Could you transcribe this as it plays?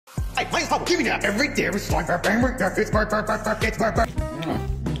Hey, please stop. Give me that. Every day it's like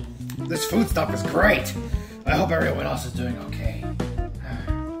This food stuff is great. I hope everyone else is doing okay.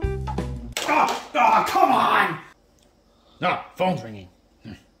 Oh, come on! No, phone's ringing.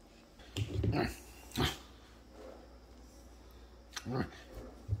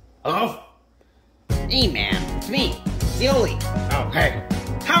 Hello? Hey man, it's me, Zioli. Oh, hey.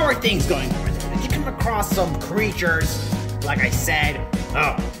 How are things going over there? Did you come across some creatures, like I said?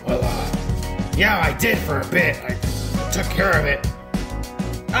 Oh, well, yeah, I did for a bit. I took care of it.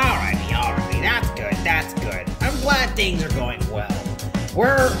 Alrighty, that's good. I'm glad things are going well.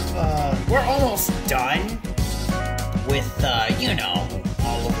 We're almost done with, you know,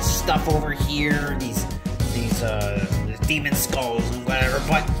 all of the stuff over here, these demon skulls and whatever,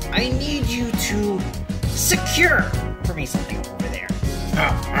 but I need you to secure for me something over there.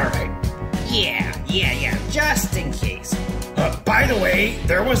 Oh, alright. Yeah, just in case. By the way,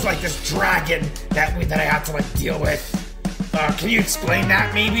 there was like this dragon that I had to like deal with. Can you explain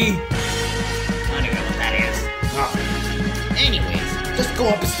that maybe? I don't know what that is. Oh. Anyways, just go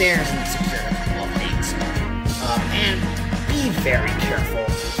upstairs and secure a couple of things. And be very careful,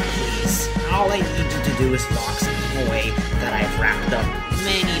 please. All I need you to do is lock something away that I've wrapped up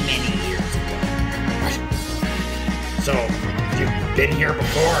many years ago. So, you've been here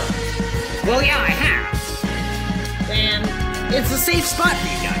before? Well, yeah, I have. And it's a safe spot for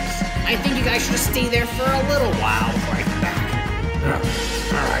you guys. I think you guys should just stay there for a little while before I come back.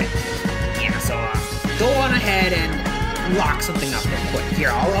 Alright. Yeah, so go on ahead and lock something up real quick.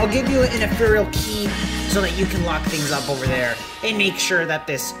 Here, I'll give you an ethereal key so that you can lock things up over there and make sure that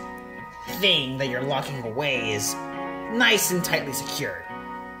this thing that you're locking away is nice and tightly secured.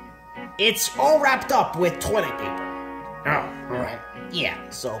 It's all wrapped up with toilet paper. Oh, alright. Yeah,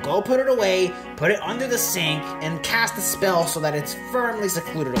 so go put it away, put it under the sink, and cast a spell so that it's firmly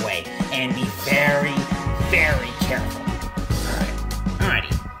secluded away. And be very careful.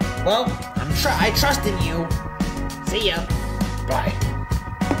 Alrighty. Well, I trust in you. See ya. Bye.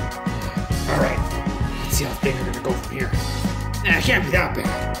 Alright. Let's see how things are gonna go from here. Nah, it can't be that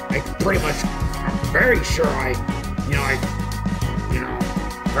bad. I'm very sure I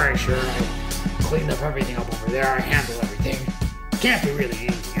cleaned up everything up over there. I handled everything. Can't be really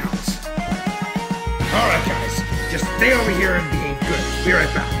anything else. Alright, guys. Just stay over here and behave good. Be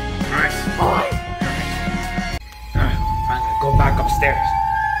right back. Alright? Alright. I'm gonna go back upstairs.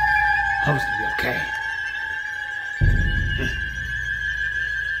 I was gonna be okay.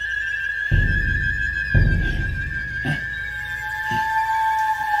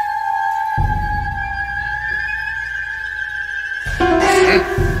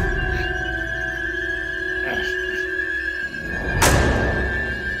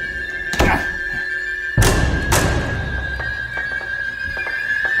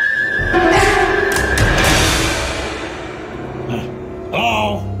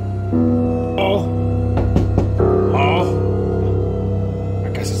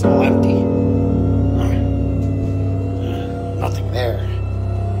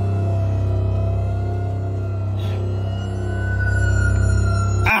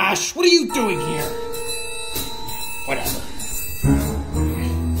 What are you doing here? Whatever.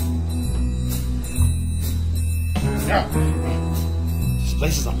 No. This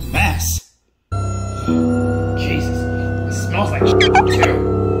place is a mess. Jesus. It smells like shit too.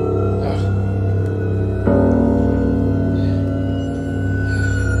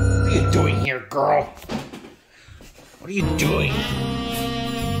 What are you doing here, girl? What are you doing?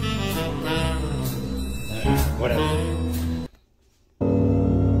 Whatever.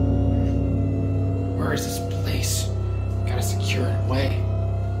 Where is this place? Gotta secure it away.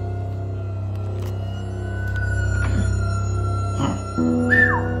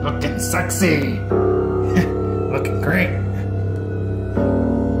 Looking sexy. Looking great.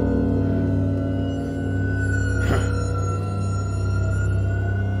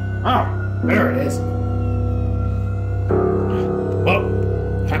 Oh, there it is. Well,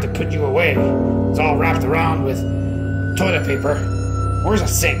 had to put you away. It's all wrapped around with toilet paper. Where's a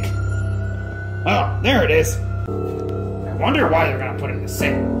sink? Oh, there it is. I wonder why they're gonna put it in the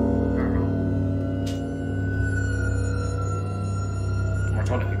sink. More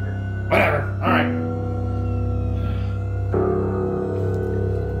toilet paper. Whatever. Alright.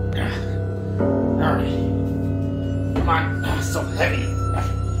 Alright. Come on. Oh, so heavy.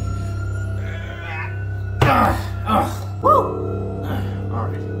 Woo!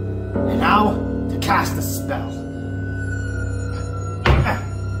 Alright. And now, to cast the spell.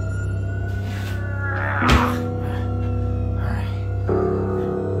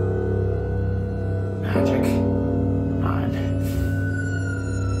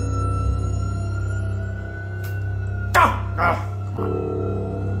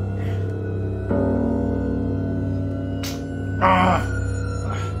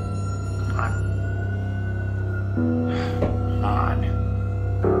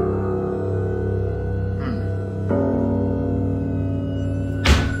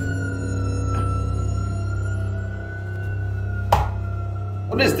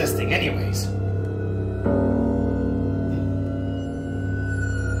 What is this thing, anyways?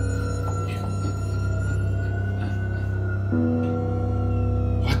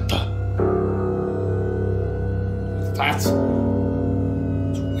 What the? That's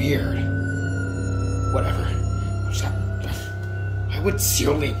weird. Whatever. I would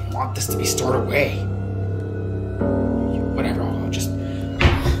surely want this to be stored away. Whatever, I'll just...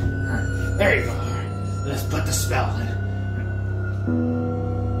 There you go. Let's put the spell in.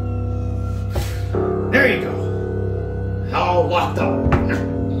 There you go. All locked up. There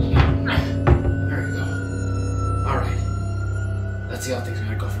you go. Alright. Let's see how things are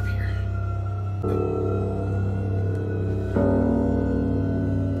gonna go from here.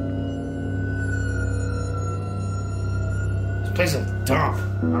 This place is a dump. I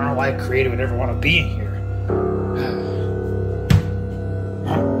don't know why a creator would ever want to be in here.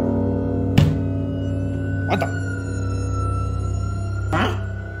 What the? Huh?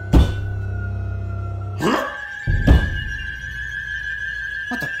 Huh?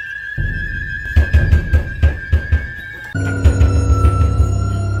 What the?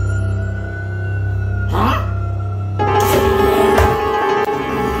 Huh?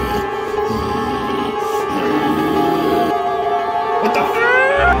 What the?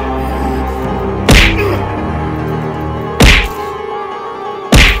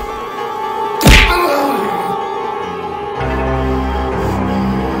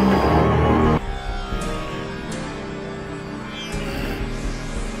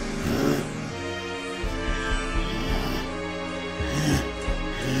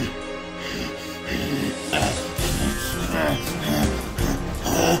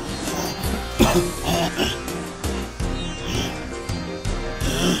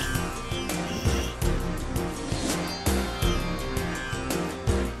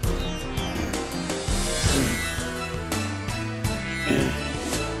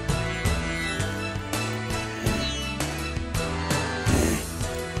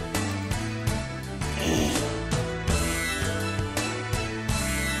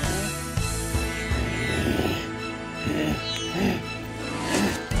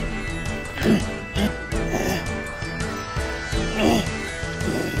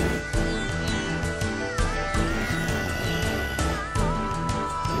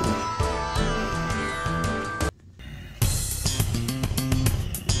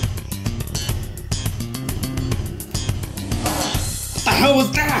 What the hell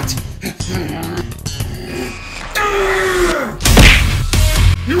was that?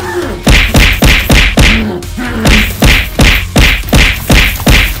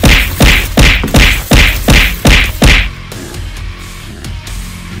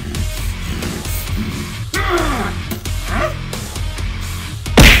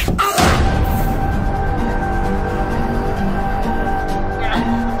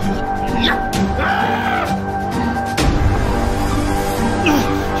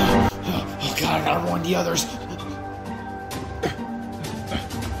 Oh god, I gotta warn the others.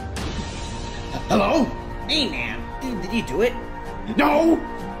 Hello? Hey, man. Did you do it? No!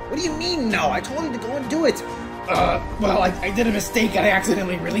 What do you mean, no? I told you to go and do it. Well, I did a mistake and I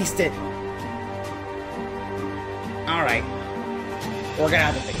accidentally released it. Alright. We're gonna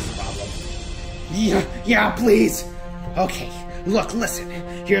have to fix the problem. Yeah, please. Okay, look, listen.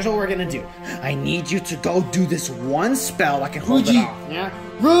 Here's what we're gonna do. I need you to go do this one spell that can hold it off, yeah?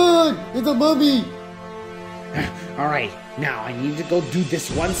 Run! It's a mummy! Alright, now I need you to go do this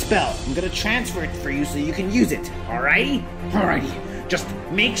one spell. I'm gonna transfer it for you so you can use it, alrighty? Alrighty. Just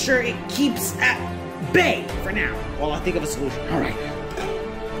make sure it keeps at bay for now while I think of a solution. Alright.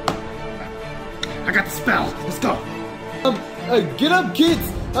 I got the spell. Let's go. Get up,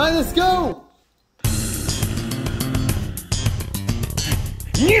 kids! Let's go!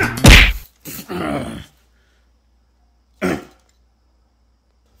 Yeah!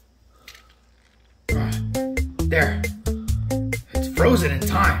 There. It's frozen in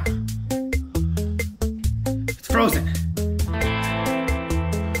time. It's frozen.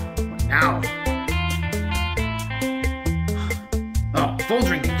 What now? Oh,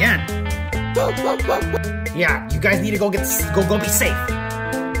 foldering again. Yeah, you guys need to go be safe.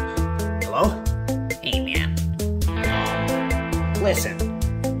 Hello? Hey, man. Listen.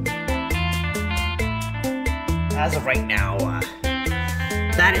 As of right now,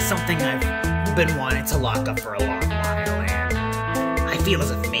 that is something I've been wanting to lock up for a long while, and feel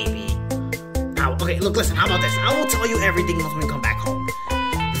as if maybe. Now, okay, look, listen, how about this? I will tell you everything when we come back home.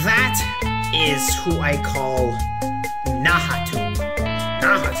 That is who I call Nahatomb.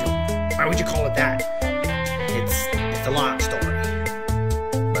 Nahatomb. Why would you call it that? It's a long story.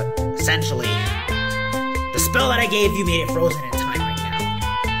 But essentially, the spell that I gave you made it frozen in time right now.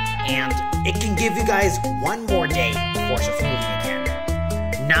 And it can give you guys one more day before it starts moving again.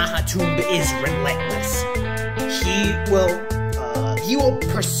 Nahatomb is relentless. He will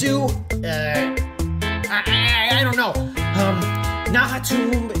pursue, I don't know.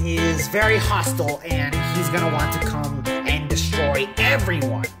 Nahatomb is very hostile, and he's gonna want to come and destroy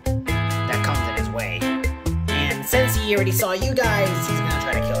everyone that comes in his way. And since he already saw you guys, he's gonna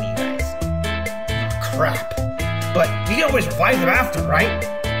try to kill you guys. Oh, crap. But you can always revive them after, right?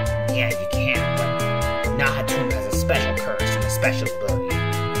 Yeah, you can, but Nahatomb has a special curse and a special ability.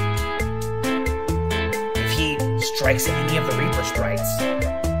 If he strikes any of the Reaper strikes, it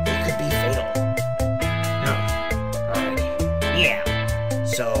could be fatal. No. Alrighty. Yeah.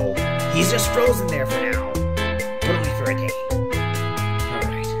 So, he's just frozen there for now, but only for a day.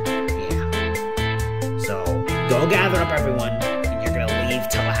 Alright. Yeah. So, go gather up everyone, and you're gonna leave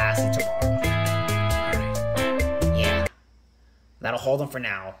Tallahassee tomorrow. Alright. Yeah. That'll hold them for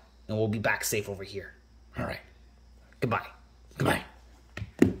now, and we'll be back safe over here. Alright. Goodbye. Goodbye.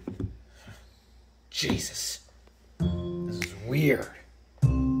 Jesus. This is weird.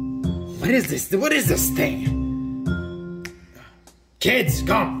 What is this? What is this thing? Kids,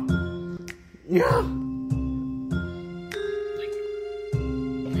 come! Yeah.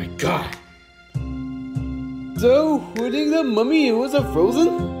 Oh my god. So, who think the mummy was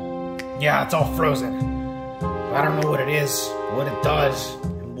frozen? Yeah, it's all frozen. But I don't know what it is, what it does,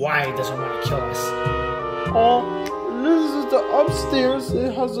 and why it doesn't want to kill us. Oh, this is the upstairs.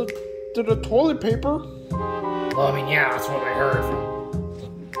 It has the toilet paper. Well, I mean, yeah, that's what I heard from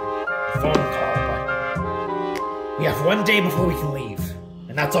the phone call, but we have one day before we can leave,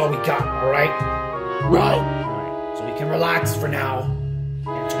 and that's all we got, alright? Right. Alright, so we can relax for now,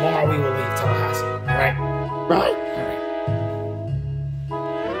 and tomorrow we will leave Tallahassee, alright? Right. Alright.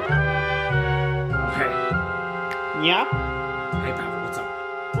 Hey, Yeah? hey, Pavel, what's up?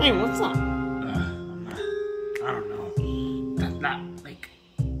 Hey, what's up? I don't know.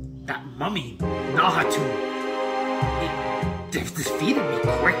 That mummy, Nahatomb, it defeated me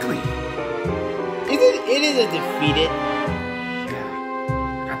quickly. It is a defeated. Yeah,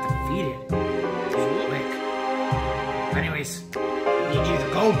 I got defeated. Quick. Anyways, I need you to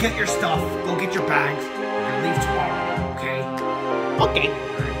go get your stuff, go get your bags, and leave tomorrow, okay? Okay.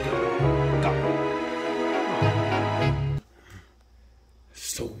 Alright, go.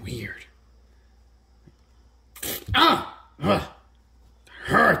 So weird.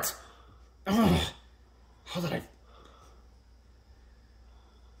 Hurt. How did I?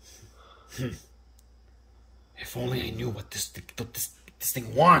 If only I knew what this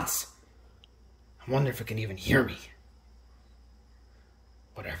thing wants. I wonder if it can even hear me.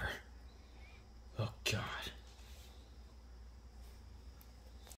 Whatever.